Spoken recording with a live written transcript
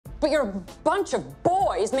but you're a bunch of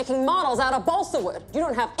boys making models out of balsa wood. You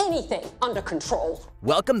don't have anything under control.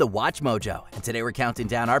 Welcome to Watch Mojo, and today we're counting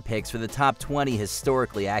down our picks for the top 20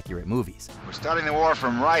 historically accurate movies. We're starting the war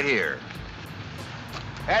from right here.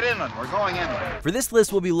 Head inland, we're going inland. For this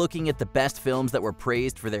list, we'll be looking at the best films that were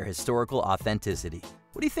praised for their historical authenticity.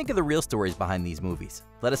 What do you think of the real stories behind these movies?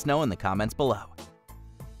 Let us know in the comments below.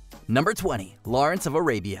 Number 20, Lawrence of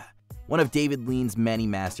Arabia. One of David Lean's many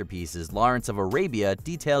masterpieces, Lawrence of Arabia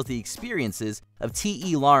details the experiences of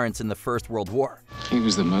T.E. Lawrence in the First World War. He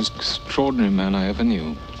was the most extraordinary man I ever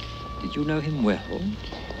knew. Did you know him well?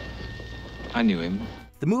 I knew him.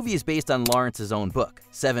 The movie is based on Lawrence's own book,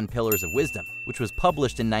 7 Pillars of Wisdom, which was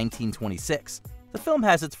published in 1926. The film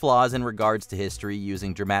has its flaws in regards to history,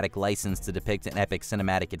 using dramatic license to depict an epic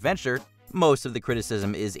cinematic adventure. Most of the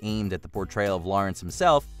criticism is aimed at the portrayal of Lawrence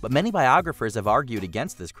himself, but many biographers have argued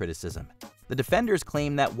against this criticism. The defenders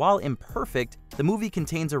claim that while imperfect, the movie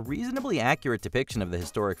contains a reasonably accurate depiction of the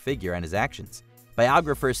historic figure and his actions.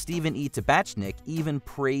 Biographer Stephen E. Tabachnik even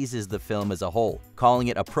praises the film as a whole, calling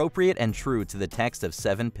it appropriate and true to the text of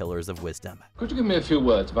 7 Pillars of Wisdom. Could you give me a few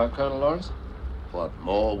words about Colonel Lawrence? What,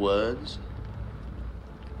 more words?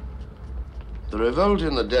 The revolt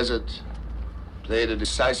in the desert played a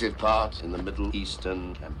decisive part in the Middle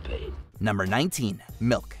Eastern campaign. Number 19,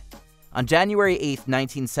 Milk. On January 8,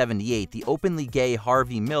 1978, the openly gay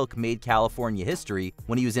Harvey Milk made California history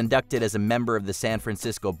when he was inducted as a member of the San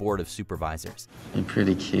Francisco Board of Supervisors. You're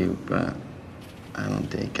pretty cute, but I don't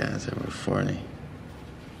date guys over 40.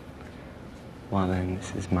 Well, then,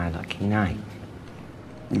 this is my lucky night.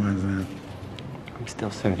 Why is that? I'm still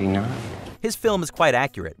 39. His film is quite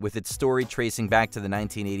accurate, with its story tracing back to the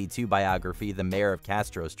 1982 biography The Mayor of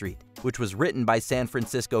Castro Street, which was written by San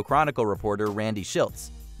Francisco Chronicle reporter Randy Shilts.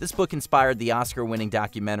 This book inspired the Oscar-winning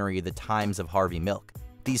documentary The Times of Harvey Milk.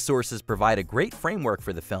 These sources provide a great framework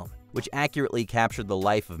for the film, which accurately captured the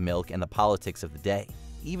life of Milk and the politics of the day.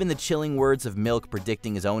 Even the chilling words of Milk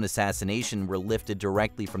predicting his own assassination were lifted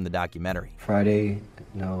directly from the documentary. Friday,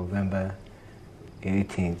 November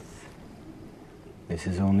 18th. This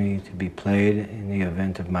is only to be played in the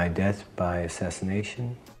event of my death by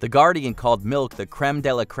assassination. The Guardian called Milk the creme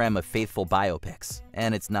de la creme of faithful biopics,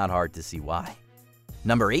 and it's not hard to see why.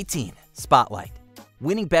 Number 18, Spotlight.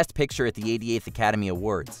 Winning Best Picture at the 88th Academy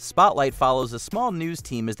Awards, Spotlight follows a small news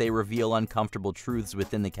team as they reveal uncomfortable truths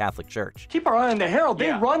within the Catholic Church. Keep our eye on the Herald. They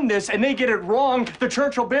run this, and they get it wrong. The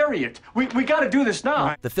church will bury it. We got to do this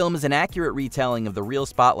now. The film is an accurate retelling of the real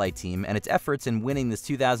Spotlight team and its efforts in winning this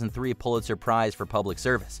 2003 Pulitzer Prize for Public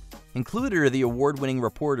Service. Included are the award-winning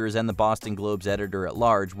reporters and the Boston Globe's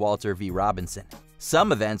editor-at-large, Walter V. Robinson.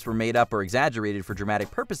 Some events were made up or exaggerated for dramatic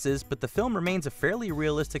purposes, but the film remains a fairly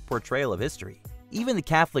realistic portrayal of history. Even the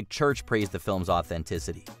Catholic Church praised the film's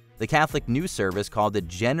authenticity. The Catholic News Service called it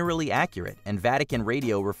generally accurate, and Vatican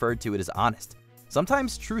Radio referred to it as honest.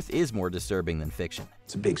 Sometimes truth is more disturbing than fiction.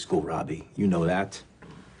 It's a big school, Robbie. You know that.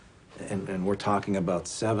 And we're talking about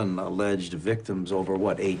 7 alleged victims over,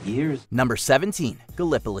 what, 8 years? Number 17,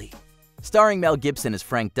 Gallipoli. Starring Mel Gibson as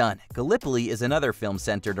Frank Dunn, Gallipoli is another film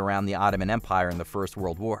centered around the Ottoman Empire in the First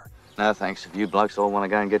World War. No thanks. If you blokes all want to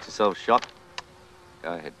go and get yourselves shot,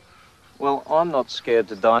 go ahead. Well, I'm not scared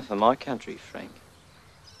to die for my country, Frank.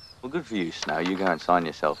 Well, good for you, Snow. You go and sign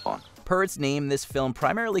yourself on. Per its name, this film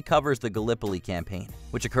primarily covers the Gallipoli campaign,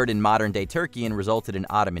 which occurred in modern-day Turkey and resulted in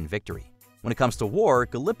Ottoman victory. When it comes to war,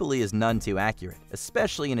 Gallipoli is none too accurate,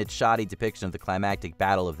 especially in its shoddy depiction of the climactic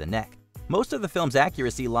Battle of the Neck. Most of the film's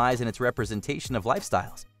accuracy lies in its representation of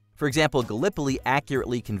lifestyles. For example, Gallipoli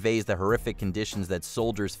accurately conveys the horrific conditions that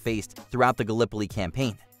soldiers faced throughout the Gallipoli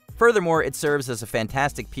campaign. Furthermore, it serves as a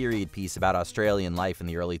fantastic period piece about Australian life in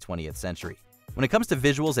the early 20th century. When it comes to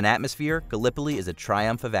visuals and atmosphere, Gallipoli is a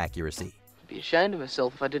triumph of accuracy. I'd be ashamed of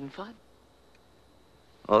myself if I didn't fight.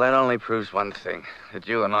 Well, that only proves one thing, that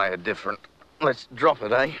you and I are different. Let's drop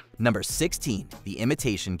it, eh? Number 16, The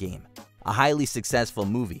Imitation Game. A highly successful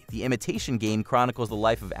movie, The Imitation Game chronicles the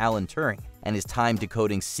life of Alan Turing and his time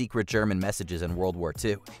decoding secret German messages in World War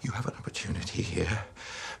II. You have an opportunity here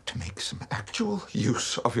to make some actual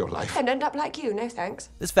use of your life. And end up like you, no thanks.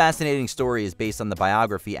 This fascinating story is based on the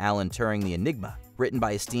biography Alan Turing the Enigma, written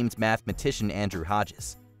by esteemed mathematician Andrew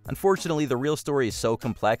Hodges. Unfortunately, the real story is so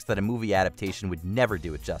complex that a movie adaptation would never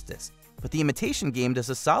do it justice. But The Imitation Game does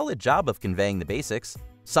a solid job of conveying the basics.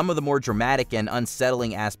 Some of the more dramatic and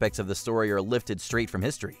unsettling aspects of the story are lifted straight from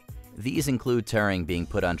history. These include Turing being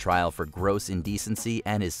put on trial for gross indecency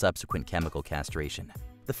and his subsequent chemical castration.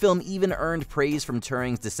 The film even earned praise from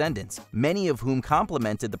Turing's descendants, many of whom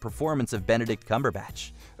complimented the performance of Benedict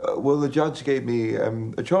Cumberbatch. Well, the judge gave me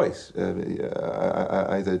a choice,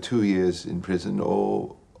 either 2 years in prison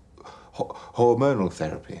or hormonal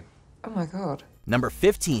therapy. Oh my God. Number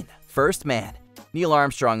 15, First Man. Neil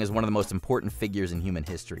Armstrong is one of the most important figures in human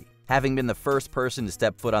history, having been the first person to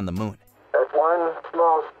step foot on the moon. That's one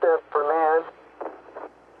small step for man,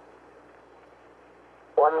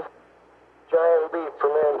 one giant leap for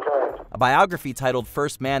mankind. A biography titled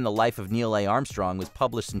First Man, The Life of Neil A. Armstrong was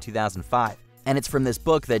published in 2005, and it's from this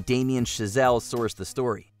book that Damien Chazelle sourced the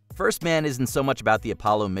story. First Man isn't so much about the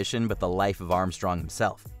Apollo mission, but the life of Armstrong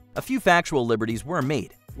himself. A few factual liberties were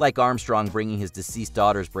made, like Armstrong bringing his deceased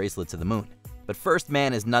daughter's bracelet to the moon. But First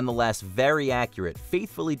Man is nonetheless very accurate,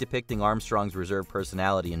 faithfully depicting Armstrong's reserved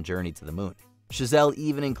personality and journey to the moon. Chazelle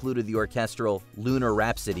even included the orchestral Lunar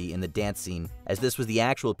Rhapsody in the dance scene, as this was the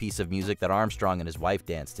actual piece of music that Armstrong and his wife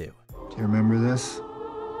danced to. Do you remember this?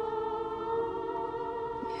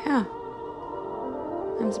 Yeah.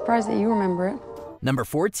 I'm surprised that you remember it. Number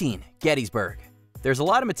 14, Gettysburg. There's a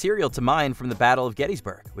lot of material to mine from the Battle of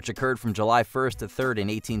Gettysburg, which occurred from July 1st to 3rd in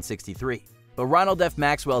 1863. But Ronald F.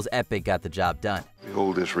 Maxwell's epic got the job done. We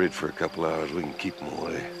hold this ridge for a couple hours, we can keep them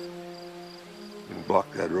away. We can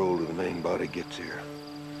block that road till the main body gets here.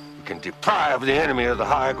 We can deprive the enemy of the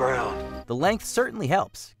high ground. The length certainly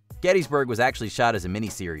helps. Gettysburg was actually shot as a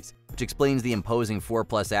miniseries, which explains the imposing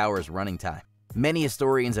 4+ hours running time. Many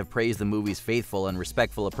historians have praised the movie's faithful and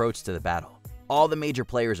respectful approach to the battle. All the major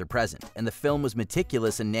players are present, and the film was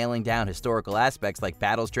meticulous in nailing down historical aspects like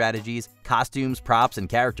battle strategies, costumes, props, and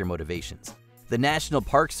character motivations. The National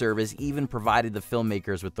Park Service even provided the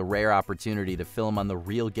filmmakers with the rare opportunity to film on the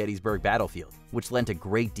real Gettysburg battlefield, which lent a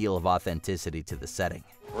great deal of authenticity to the setting.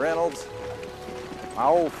 Reynolds, my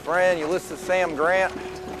old friend, Ulysses Sam Grant.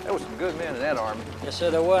 There were some good men in that army. Yes, sir,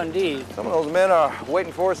 there were indeed. Some of those men are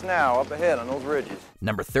waiting for us now up ahead on those ridges.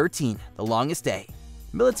 Number 13, The Longest Day.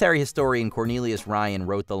 Military historian Cornelius Ryan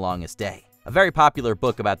wrote The Longest Day, a very popular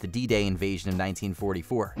book about the D-Day invasion of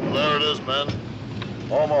 1944. There it is, men.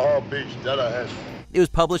 Omaha Beach, dead ahead. It was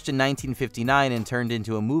published in 1959 and turned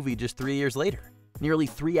into a movie just 3 years later. Nearly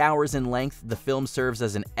 3 hours in length, the film serves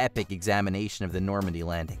as an epic examination of the Normandy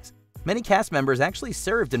landings. Many cast members actually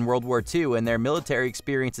served in World War II, and their military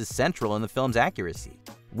experience is central in the film's accuracy.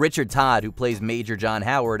 Richard Todd, who plays Major John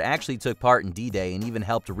Howard, actually took part in D-Day and even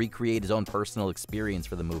helped recreate his own personal experience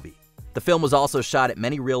for the movie. The film was also shot at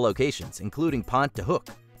many real locations, including Pont de Hook,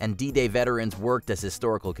 and D-Day veterans worked as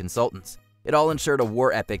historical consultants. It all ensured a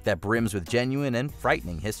war epic that brims with genuine and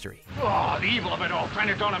frightening history. Oh, the evil of it all, trying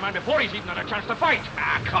to down a man before he's even had a chance to fight.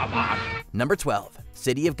 Ah, come on. Number 12,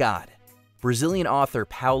 City of God. Brazilian author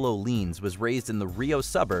Paulo Lins was raised in the Rio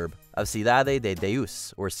suburb of Cidade de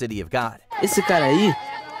Deus, or City of God. Esse cara aí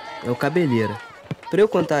é o Cabeleira. Para eu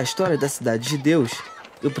contar a história da Cidade de Deus,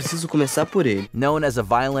 eu preciso começar por ele. Known as a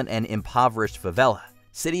violent and impoverished favela,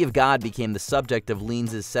 City of God became the subject of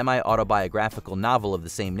Lins's semi-autobiographical novel of the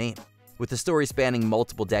same name. With the story spanning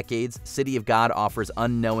multiple decades, City of God offers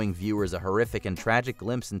unknowing viewers a horrific and tragic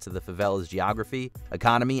glimpse into the favela's geography,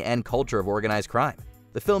 economy, and culture of organized crime.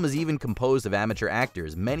 The film is even composed of amateur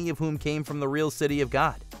actors, many of whom came from the real City of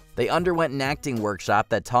God. They underwent an acting workshop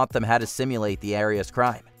that taught them how to simulate the area's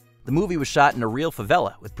crime. The movie was shot in a real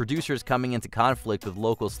favela, with producers coming into conflict with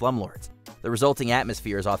local slumlords. The resulting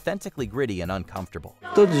atmosphere is authentically gritty and uncomfortable.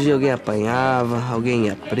 Todo dia alguém apanhava, alguém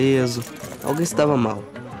ia preso, alguém estava mal.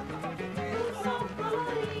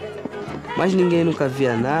 Mas ninguém nunca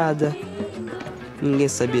via nada, ninguém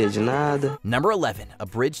sabia de nada. Number 11, A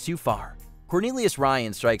Bridge Too Far. Cornelius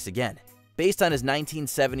Ryan strikes again. Based on his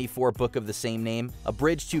 1974 book of the same name, A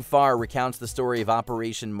Bridge Too Far recounts the story of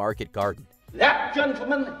Operation Market Garden. That,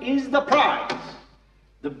 gentlemen, is the prize.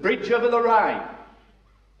 The bridge over the Rhine.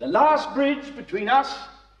 The last bridge between us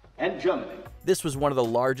and Germany. This was one of the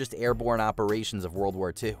largest airborne operations of World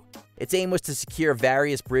War II. Its aim was to secure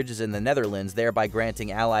various bridges in the Netherlands, thereby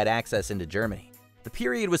granting Allied access into Germany. The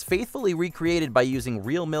period was faithfully recreated by using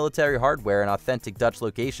real military hardware and authentic Dutch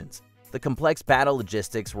locations. The complex battle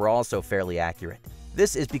logistics were also fairly accurate.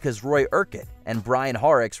 This is because Roy Urquhart and Brian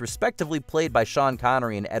Horrocks, respectively played by Sean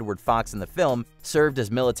Connery and Edward Fox in the film, served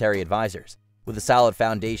as military advisors. With a solid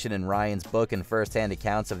foundation in Ryan's book and first-hand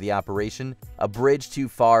accounts of the operation, A Bridge Too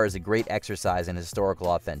Far is a great exercise in historical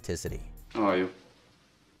authenticity. How are you?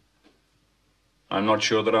 I'm not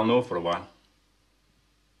sure that I'll know for a while.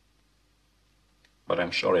 But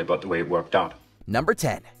I'm sorry about the way it worked out. Number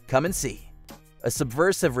 10, Come and See. A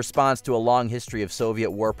subversive response to a long history of Soviet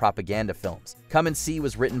war propaganda films, Come and See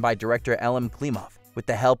was written by director Elem Klimov with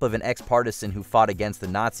the help of an ex-partisan who fought against the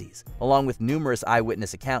Nazis, along with numerous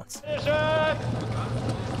eyewitness accounts.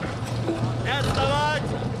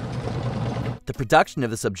 The production of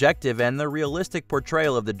the subjective and the realistic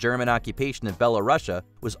portrayal of the German occupation of Belarusia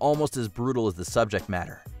was almost as brutal as the subject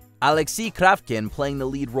matter. Alexei Kravkin, playing the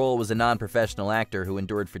lead role, was a non-professional actor who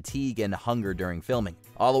endured fatigue and hunger during filming,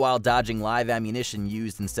 all the while dodging live ammunition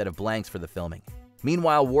used instead of blanks for the filming.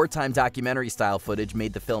 Meanwhile, wartime documentary-style footage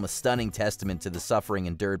made the film a stunning testament to the suffering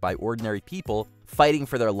endured by ordinary people fighting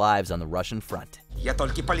for their lives on the Russian front. Я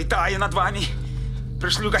только полетаю над вами,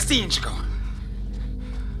 пришлю гостинчиков.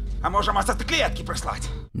 А можем остаток клетки прислать.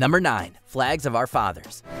 Number 9. Flags of Our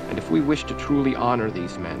Fathers. And if we wish to truly honor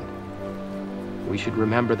these men, we should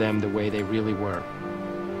remember them the way they really were,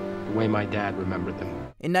 the way my dad remembered them.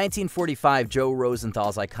 In 1945, Joe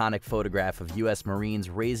Rosenthal's iconic photograph of U.S. Marines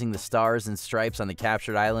raising the stars and stripes on the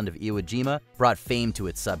captured island of Iwo Jima brought fame to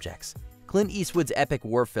its subjects. Clint Eastwood's epic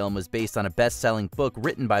war film was based on a best-selling book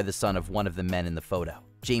written by the son of one of the men in the photo,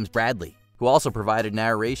 James Bradley, who also provided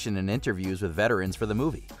narration and interviews with veterans for the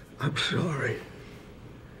movie. I'm sorry.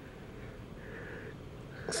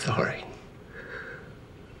 Sorry.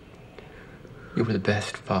 You were the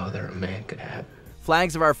best father a man could have.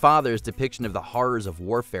 Flags of Our Fathers' depiction of the horrors of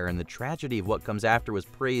warfare and the tragedy of what comes after was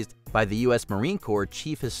praised by the U.S. Marine Corps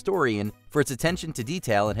chief historian for its attention to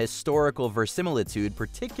detail and historical verisimilitude,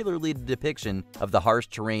 particularly the depiction of the harsh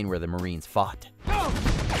terrain where the Marines fought.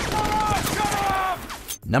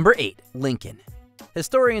 Number 8. Lincoln.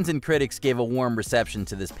 Historians and critics gave a warm reception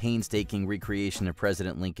to this painstaking recreation of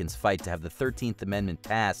President Lincoln's fight to have the 13th Amendment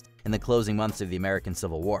passed in the closing months of the American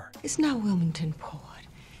Civil War. It's not Wilmington Port.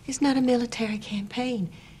 It's not a military campaign.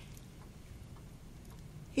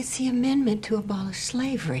 It's the amendment to abolish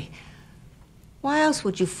slavery. Why else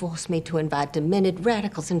would you force me to invite demented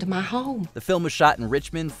radicals into my home? The film was shot in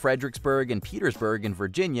Richmond, Fredericksburg, and Petersburg in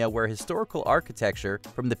Virginia, where historical architecture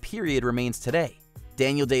from the period remains today.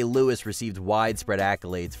 Daniel Day-Lewis received widespread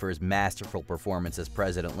accolades for his masterful performance as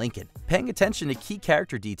President Lincoln, paying attention to key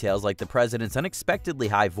character details like the president's unexpectedly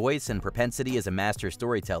high voice and propensity as a master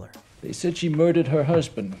storyteller. They said she murdered her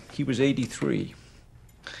husband. He was 83.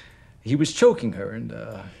 He was choking her, and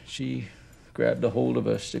she grabbed a hold of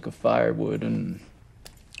a stick of firewood and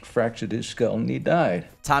fractured his skull, and he died.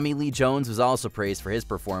 Tommy Lee Jones was also praised for his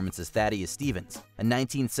performance as Thaddeus Stevens, a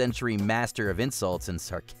 19th century master of insults and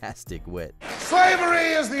sarcastic wit. Slavery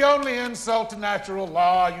is the only insult to natural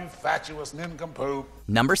law, you fatuous nincompoop.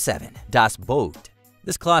 Number 7. Das Boot.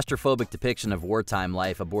 This claustrophobic depiction of wartime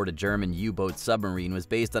life aboard a German U-boat submarine was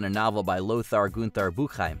based on a novel by Lothar Gunther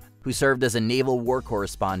Buchheim, who served as a naval war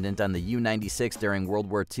correspondent on the U-96 during World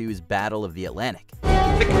War II's Battle of the Atlantic.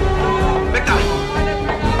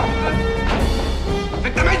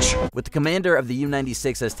 With the commander of the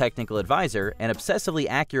U-96 as technical advisor, an obsessively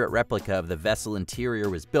accurate replica of the vessel interior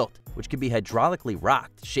was built, which could be hydraulically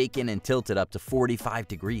rocked, shaken, and tilted up to 45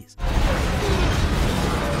 degrees.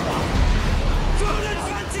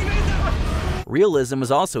 Realism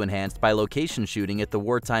was also enhanced by location shooting at the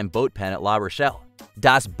wartime boat pen at La Rochelle.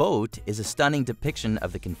 Das Boot is a stunning depiction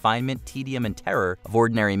of the confinement, tedium, and terror of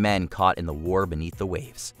ordinary men caught in the war beneath the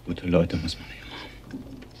waves. Gute Leute muss man immer.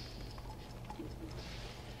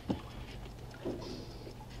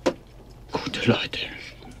 Gute Leute.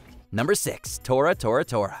 Number 6. Tora, Tora,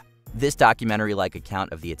 Tora. This documentary-like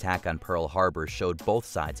account of the attack on Pearl Harbor showed both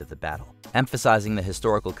sides of the battle, emphasizing the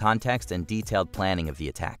historical context and detailed planning of the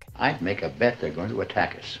attack. I'd make a bet they're going to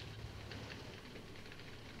attack us.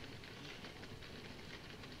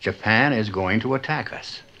 Japan is going to attack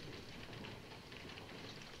us.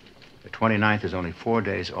 The 29th is only 4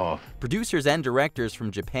 days off. Producers and directors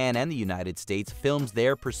from Japan and the United States filmed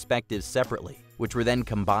their perspectives separately, which were then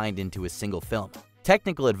combined into a single film.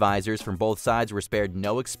 Technical advisors from both sides were spared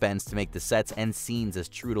no expense to make the sets and scenes as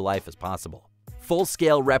true to life as possible.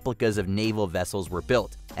 Full-scale replicas of naval vessels were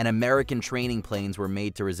built, and American training planes were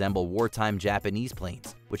made to resemble wartime Japanese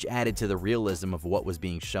planes, which added to the realism of what was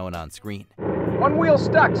being shown on screen. One wheel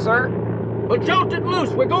stuck, sir. Well, jolt it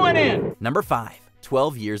loose. We're going in. Number 5.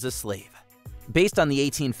 12 Years a Slave. Based on the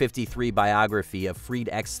 1853 biography of freed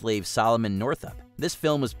ex-slave Solomon Northup, this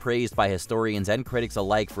film was praised by historians and critics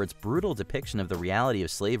alike for its brutal depiction of the reality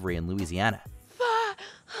of slavery in Louisiana.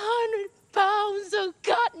 500 pounds of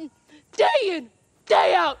cotton, day in,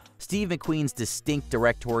 day out. Steve McQueen's distinct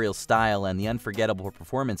directorial style and the unforgettable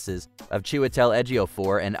performances of Chiwetel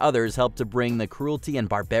Ejiofor and others helped to bring the cruelty and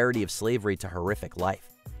barbarity of slavery to horrific life.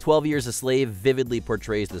 12 Years a Slave vividly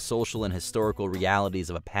portrays the social and historical realities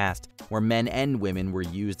of a past where men and women were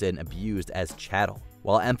used and abused as chattel,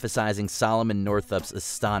 while emphasizing Solomon Northup's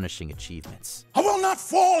astonishing achievements. I will not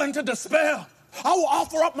fall into despair. I will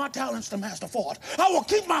offer up my talents to Master Ford. I will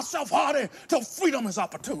keep myself hardy till freedom is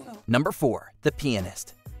opportune. Number 4. The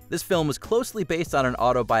Pianist. This film was closely based on an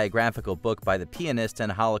autobiographical book by the pianist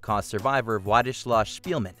and Holocaust survivor Władysław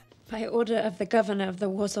Szpilman. By order of the governor of the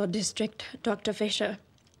Warsaw District, Dr. Fischer,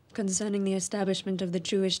 concerning the establishment of the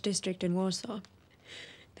Jewish district in Warsaw.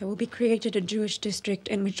 There will be created a Jewish district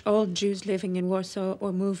in which all Jews living in Warsaw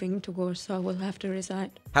or moving to Warsaw will have to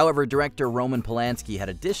reside. However, director Roman Polanski had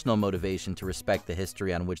additional motivation to respect the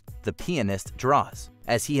history on which The Pianist draws,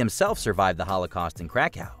 as he himself survived the Holocaust in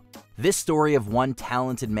Krakow. This story of one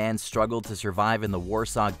talented man's struggle to survive in the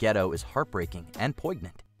Warsaw ghetto is heartbreaking and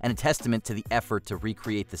poignant, and a testament to the effort to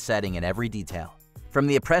recreate the setting in every detail. From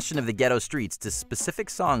the oppression of the ghetto streets to specific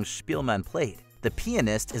songs Spielman played, The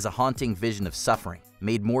Pianist is a haunting vision of suffering,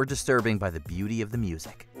 made more disturbing by the beauty of the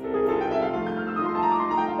music.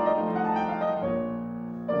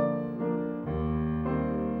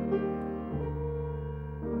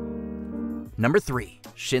 Number 3.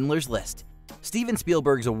 Schindler's List. Steven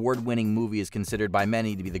Spielberg's award-winning movie is considered by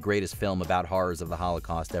many to be the greatest film about horrors of the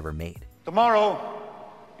Holocaust ever made. Tomorrow,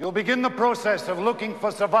 you'll begin the process of looking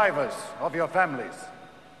for survivors of your families.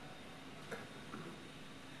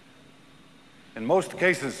 In most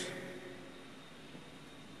cases,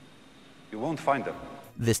 you won't find them.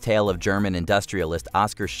 This tale of German industrialist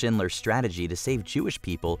Oskar Schindler's strategy to save Jewish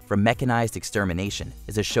people from mechanized extermination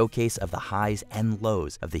is a showcase of the highs and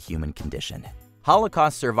lows of the human condition.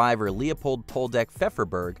 Holocaust survivor Leopold Poldek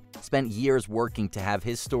Pfefferberg spent years working to have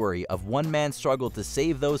his story of one man's struggle to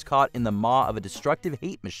save those caught in the maw of a destructive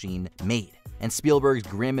hate machine made, and Spielberg's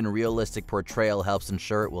grim and realistic portrayal helps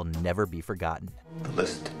ensure it will never be forgotten. The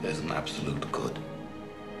list is an absolute good.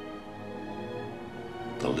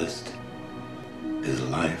 The list is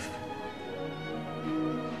life.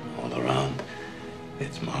 All around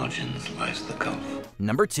its margins lies the gulf.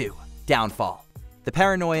 Number 2. Downfall. The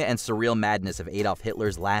paranoia and surreal madness of Adolf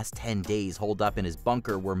Hitler's last 10 days holed up in his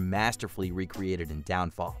bunker were masterfully recreated in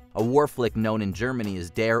Downfall, a war flick known in Germany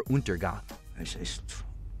as Der Untergang. Es ist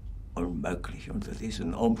unmöglich unter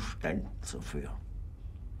diesen Umständen zu führen.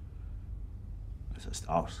 Es ist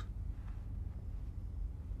aus.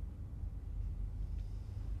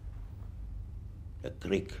 Der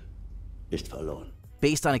Krieg ist verloren.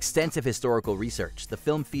 Based on extensive historical research, the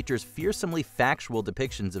film features fearsomely factual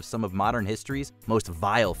depictions of some of modern history's most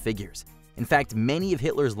vile figures. In fact, many of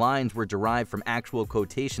Hitler's lines were derived from actual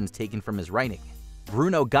quotations taken from his writing.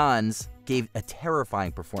 Bruno Ganz gave a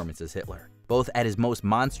terrifying performance as Hitler, both at his most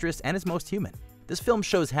monstrous and his most human. This film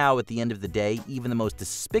shows how, at the end of the day, even the most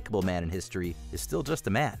despicable man in history is still just a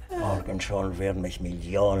man. Morgen schon werden mich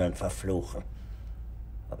Millionen verfluchen.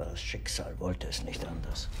 Aber das Schicksal wollte es nicht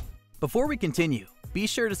anders. Before we continue, be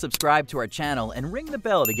sure to subscribe to our channel and ring the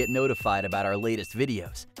bell to get notified about our latest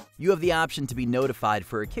videos. You have the option to be notified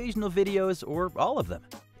for occasional videos or all of them.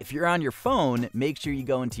 If you're on your phone, make sure you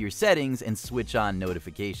go into your settings and switch on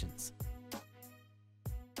notifications.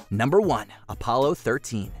 Number 1. Apollo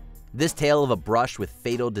 13. This tale of a brush with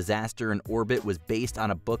fatal disaster in orbit was based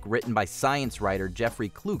on a book written by science writer Jeffrey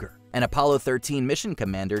Kluger and Apollo 13 mission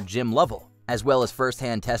commander Jim Lovell, as well as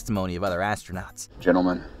first-hand testimony of other astronauts.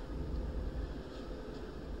 Gentlemen,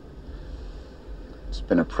 it's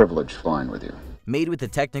been a privilege flying with you. Made with the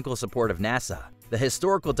technical support of NASA, the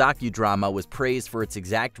historical docudrama was praised for its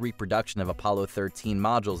exact reproduction of Apollo 13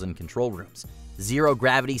 modules and control rooms.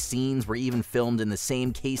 Zero-gravity scenes were even filmed in the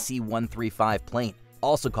same KC-135 plane,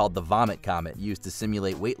 also called the Vomit Comet, used to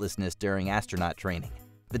simulate weightlessness during astronaut training.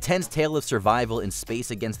 The tense tale of survival in space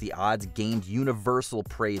against the odds gained universal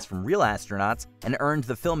praise from real astronauts and earned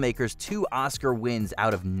the filmmakers 2 Oscar wins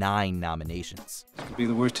out of 9 nominations. This could be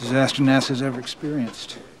the worst disaster NASA's ever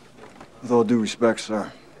experienced. With all due respect, sir,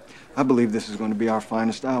 I believe this is going to be our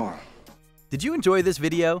finest hour. Did you enjoy this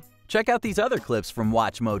video? Check out these other clips from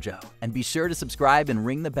WatchMojo, and be sure to subscribe and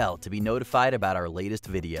ring the bell to be notified about our latest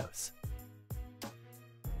videos.